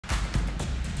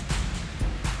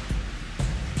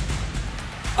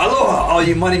all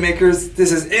you moneymakers?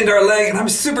 This is Indar Lang, and I'm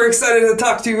super excited to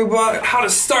talk to you about how to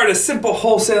start a simple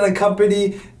wholesaling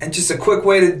company and just a quick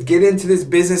way to get into this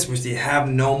business where you have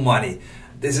no money.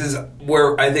 This is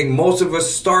where I think most of us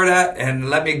start at, and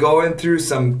let me go in through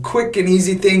some quick and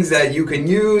easy things that you can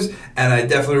use, and I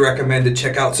definitely recommend to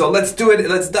check out. So let's do it.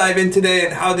 Let's dive in today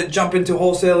and how to jump into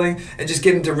wholesaling and just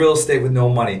get into real estate with no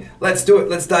money. Let's do it.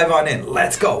 Let's dive on in.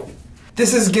 Let's go.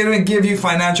 This is going to give you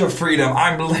financial freedom.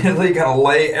 I'm literally going to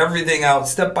lay everything out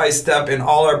step by step in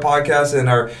all our podcasts and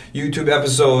our YouTube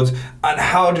episodes on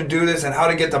how to do this and how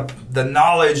to get the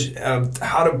knowledge of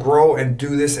how to grow and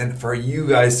do this and for you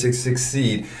guys to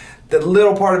succeed. The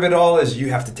little part of it all is you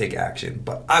have to take action,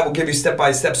 but I will give you step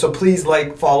by step. So please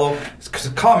like, follow,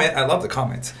 comment. I love the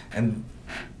comments, and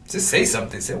just say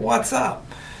something. Say, what's up?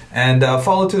 And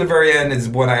follow to the very end is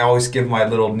when I always give my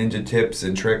little ninja tips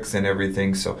and tricks and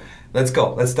everything. So let's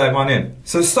go. Let's dive on in.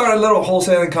 So to start a little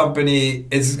wholesaling company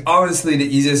is honestly the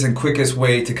easiest and quickest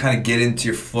way to kind of get into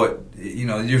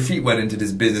your feet wet into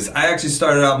this business. I actually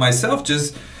started out myself,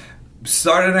 just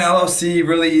started an LLC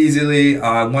really easily.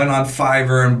 Went on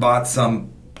Fiverr and bought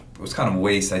some. It was kind of a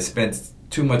waste. I spent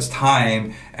too much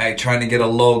time at trying to get a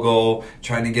logo,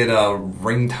 trying to get a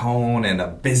ringtone and a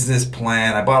business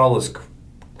plan. I bought all this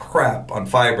crap on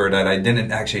Fiverr that I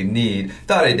didn't actually need.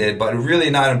 Thought I did, but really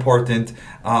not important.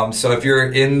 So if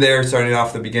you're in there starting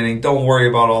off the beginning, don't worry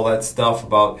about all that stuff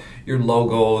about your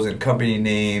logos and company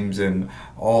names and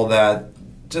all that.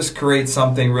 Just create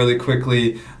something really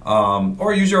quickly,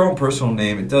 or use your own personal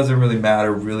name. It doesn't really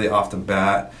matter really off the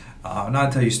bat. Not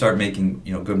until you start making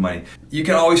good money. You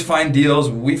can always find deals.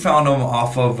 We found them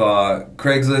off of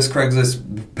Craigslist.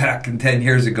 Craigslist back in 10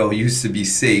 years ago used to be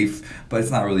safe, but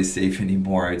it's not really safe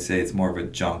anymore. I'd say it's more of a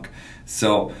junk.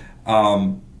 So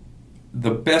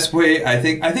the best way, I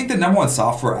think the number one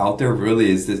software out there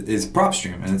really is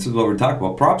PropStream, and this is what we're talking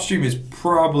about. PropStream is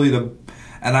probably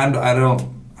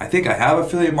I think I have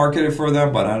affiliate marketed for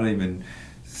them, but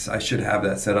I should have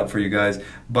that set up for you guys.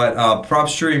 But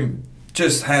PropStream,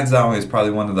 just hands down, is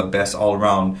probably one of the best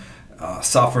all-around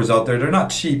softwares out there. They're not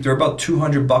cheap. They're about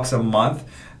 $200 a month.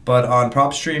 But on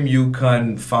PropStream, you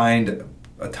can find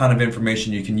a ton of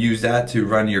information. You can use that to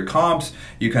run your comps.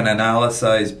 You can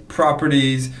analyze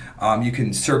properties. You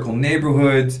can circle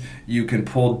neighborhoods. You can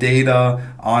pull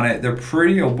data on it. They're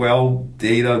pretty well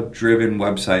data-driven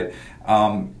website.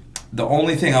 The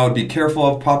only thing I would be careful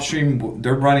of, PropStream,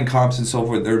 they're running comps and so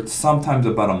forth. They're sometimes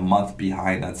about a month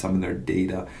behind on some of their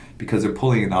data because they're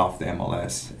pulling it off the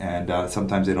MLS, and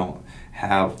sometimes they don't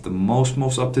have the most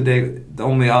up to date.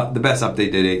 The best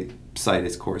updated site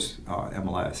is, of course,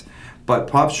 MLS. But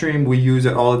PropStream, we use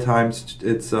it all the time.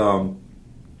 It's I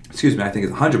think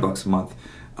it's $100 a month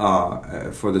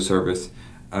for the service,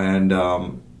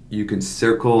 and you can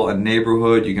circle a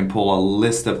neighborhood. You can pull a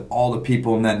list of all the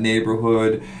people in that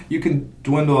neighborhood. You can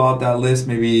dwindle out that list,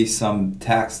 maybe some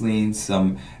tax liens,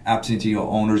 some absentee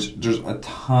owners. There's a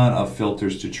ton of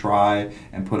filters to try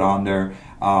and put on there.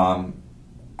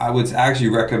 I would actually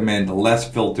recommend the less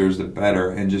filters, the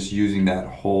better, and just using that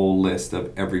whole list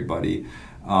of everybody.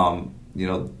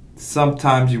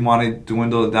 Sometimes you want to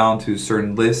dwindle it down to a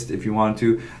certain list if you want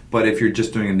to, but if you're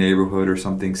just doing a neighborhood or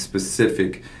something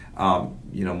specific,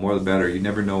 more the better. You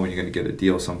never know when you're going to get a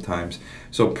deal sometimes.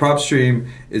 So PropStream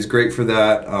is great for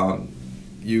that.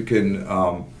 You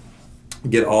can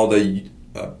get all the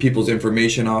people's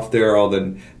information off there, all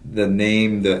the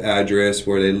name, the address,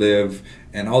 where they live,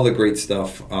 and all the great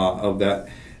stuff of that.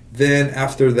 Then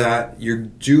after that, you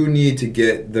do need to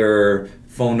get their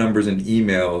phone numbers and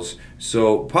emails.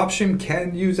 So PropStream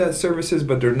can use that services,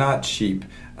 but they're not cheap.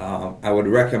 I would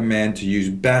recommend to use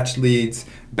Batch Leads.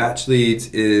 Batch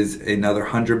Leads is another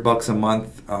 $100 a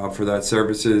month for that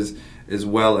services, as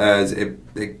well as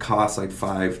it costs like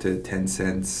 5 to 10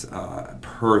 cents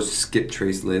per skip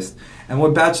trace list. And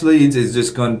what Batch Leads is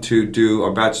just going to do,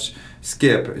 or Batch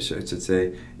Skip, I should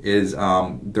say, is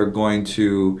they're going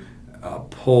to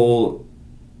pull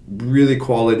really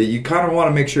quality. You kind of want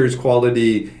to make sure it's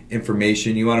quality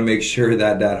information. You want to make sure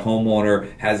that that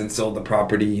homeowner hasn't sold the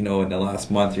property, in the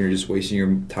last month. You're just wasting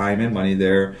your time and money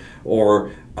there.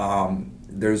 Or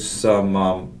there's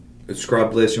some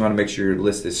scrub list. You want to make sure your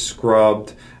list is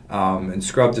scrubbed. And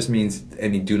scrub just means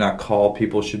any do not call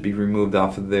people should be removed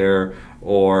off of there,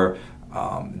 or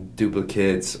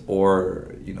duplicates,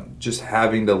 or just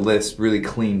having the list really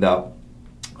cleaned up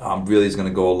really is going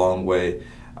to go a long way.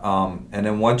 And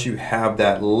then once you have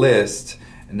that list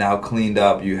now cleaned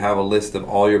up, you have a list of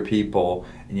all your people,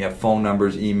 and you have phone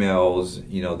numbers, emails,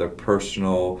 their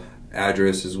personal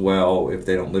address as well if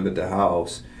they don't live at the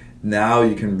house. now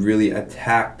you can really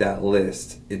attack that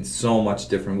list in so much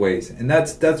different ways. And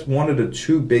that's one of the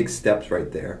two big steps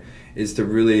right there, is to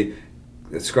really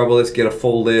scrub a list, get a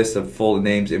full list of full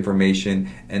names, information,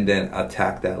 and then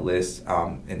attack that list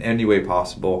in any way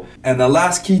possible. And the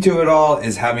last key to it all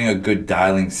is having a good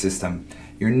dialing system.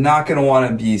 You're not going to want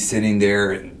to be sitting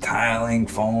there dialing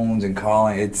phones and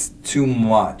calling. It's too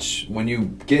much. When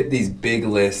you get these big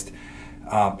lists,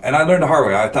 and I learned the hard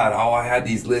way. I thought, oh, I had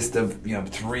these lists of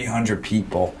 300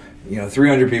 people.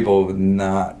 300 people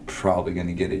not probably going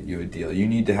to get you a deal. You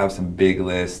need to have some big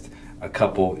list, a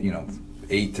couple,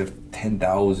 8 to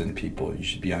 10,000 people you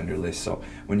should be on your list. So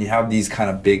when you have these kind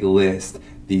of big lists,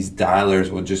 these dialers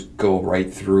will just go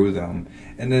right through them,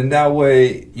 and then that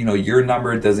way, your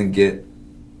number doesn't get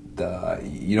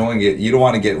you don't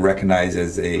want to get recognized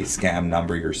as a scam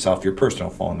number yourself, your personal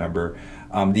phone number.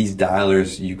 These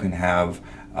dialers, you can have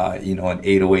an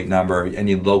 808 number,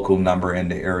 any local number in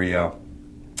the area,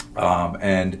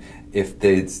 and if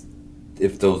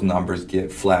those numbers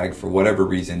get flagged for whatever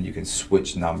reason, you can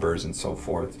switch numbers and so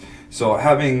forth. So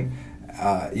having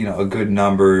a good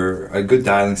number, a good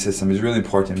dialing system is really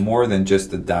important, more than just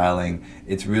the dialing.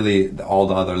 It's really all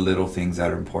the other little things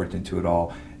that are important to it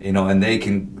all, and they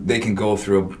can go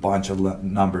through a bunch of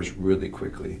numbers really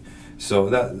quickly. So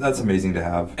that's amazing to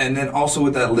have. And then also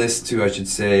with that list too, I should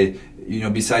say,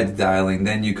 besides dialing,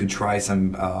 then you could try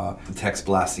some text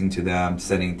blasting to them,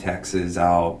 sending texts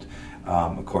out.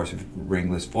 Of course,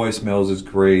 ringless voicemails is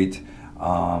great,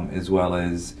 as well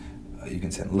as you can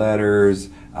send letters.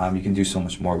 You can do so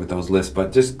much more with those lists,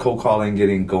 but just cold calling,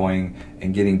 getting going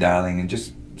and getting dialing, and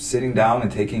just sitting down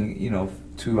and taking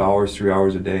 2 hours, 3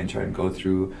 hours a day and trying to go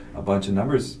through a bunch of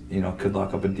numbers, could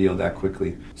lock up a deal that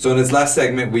quickly. So in this last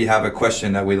segment, we have a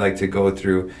question that we like to go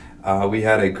through. We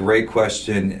had a great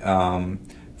question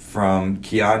from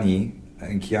Kiani,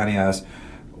 and Kiani asked,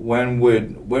 when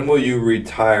will you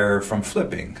retire from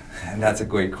flipping? And that's a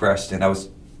great question. I was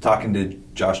talking to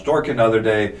Josh Dorkin the other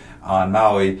day on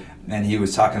Maui, and he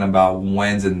was talking about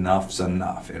when's enough's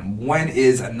enough, and when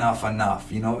is enough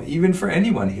enough. Even for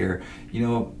anyone here,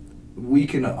 we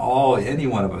can any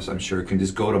one of us, I'm sure, can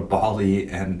just go to Bali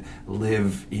and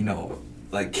live,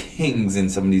 like kings in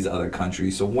some of these other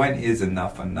countries. So when is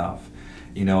enough enough?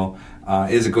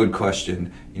 Is a good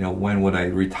question. When would I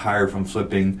retire from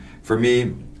flipping? For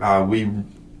me,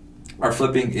 our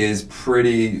flipping is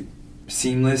pretty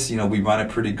seamless. We run it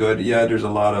pretty good. Yeah, there's a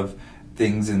lot of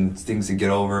things to get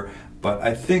over, but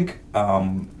I think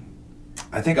I'll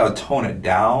tone it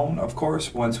down, of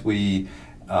course, once we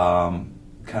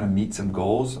kind of meet some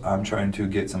goals. I'm trying to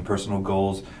get some personal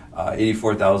goals.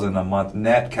 $84,000 a month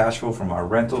net cash flow from our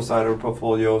rental side of our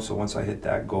portfolio. So once I hit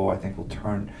that goal, I think we'll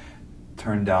turn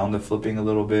down the flipping a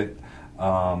little bit.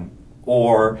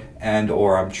 Or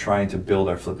I'm trying to build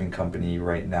our flipping company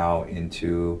right now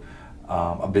into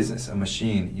a business, a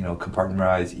machine,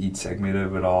 compartmentalize each segment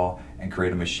of it all and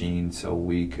create a machine so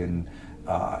we can,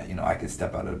 I can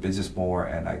step out of the business more,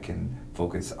 and I can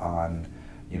focus on,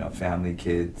 family,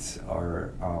 kids,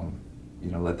 or,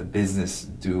 let the business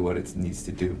do what it needs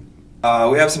to do.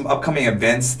 We have some upcoming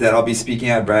events that I'll be speaking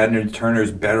at Brandon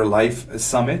Turner's Better Life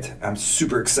Summit. I'm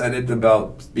super excited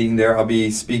about being there. I'll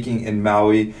be speaking in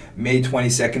Maui, May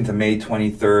 22nd to May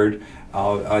 23rd.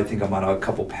 I think I'm on a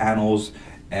couple panels,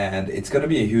 and it's going to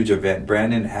be a huge event.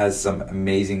 Brandon has some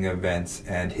amazing events,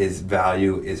 and his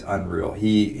value is unreal.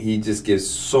 He just gives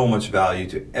so much value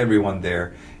to everyone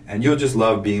there, and you'll just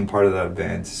love being part of that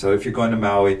event. So if you're going to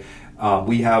Maui,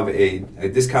 we have a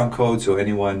discount code, so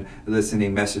anyone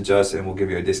listening, message us and we'll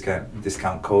give you a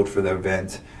discount code for the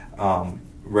event.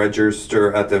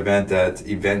 Register at the event at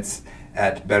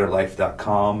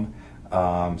events@betterlife.com.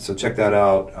 So check that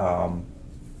out.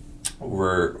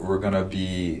 We're gonna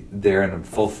be there in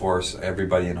full force,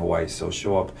 everybody in Hawaii. So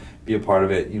show up, be a part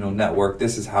of it. Network.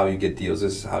 This is how you get deals.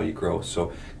 This is how you grow.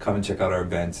 So come and check out our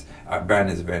events,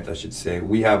 Brandon's event, I should say.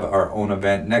 We have our own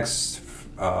event next.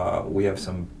 We have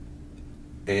some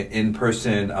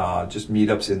in-person just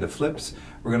meetups in the flips.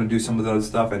 We're going to do some of those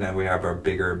stuff, and then we have our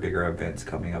bigger events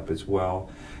coming up as well.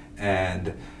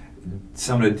 And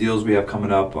some of the deals we have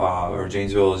coming up, or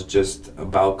Janesville is just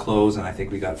about closed, and I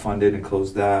think we got funded and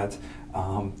closed that.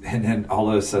 And then all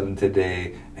of a sudden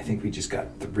today, I think we just got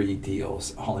 3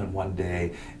 deals all in one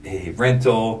day: a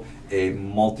rental, a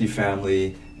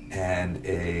multifamily, and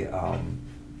a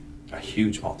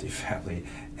huge multifamily,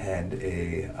 and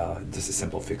just a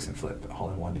simple fix and flip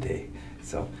all in one day.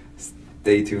 So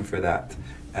stay tuned for that.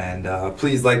 And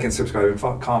please like and subscribe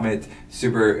and comment.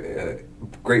 Super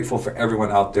grateful for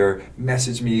everyone out there.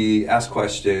 Message me, ask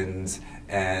questions,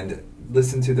 and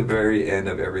listen to the very end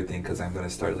of everything because I'm going to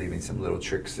start leaving some little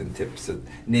tricks and tips and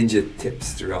ninja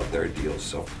tips throughout their deals.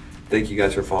 So thank you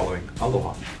guys for following.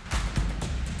 Aloha.